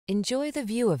Enjoy the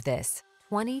view of this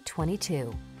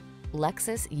 2022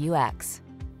 Lexus UX.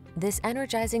 This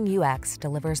energizing UX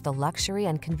delivers the luxury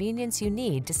and convenience you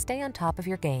need to stay on top of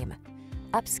your game.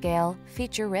 Upscale,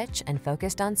 feature-rich, and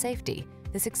focused on safety,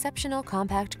 this exceptional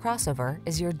compact crossover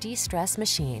is your de-stress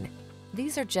machine.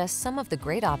 These are just some of the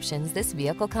great options this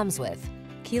vehicle comes with: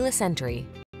 keyless entry,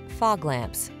 fog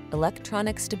lamps,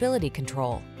 electronic stability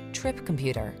control, trip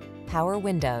computer, power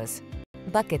windows,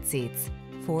 bucket seats,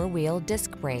 four-wheel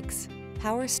disc brakes,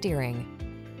 power steering.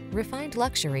 Refined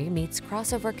luxury meets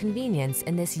crossover convenience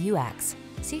in this UX.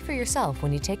 See for yourself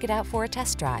when you take it out for a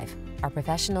test drive. Our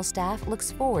professional staff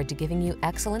looks forward to giving you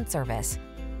excellent service.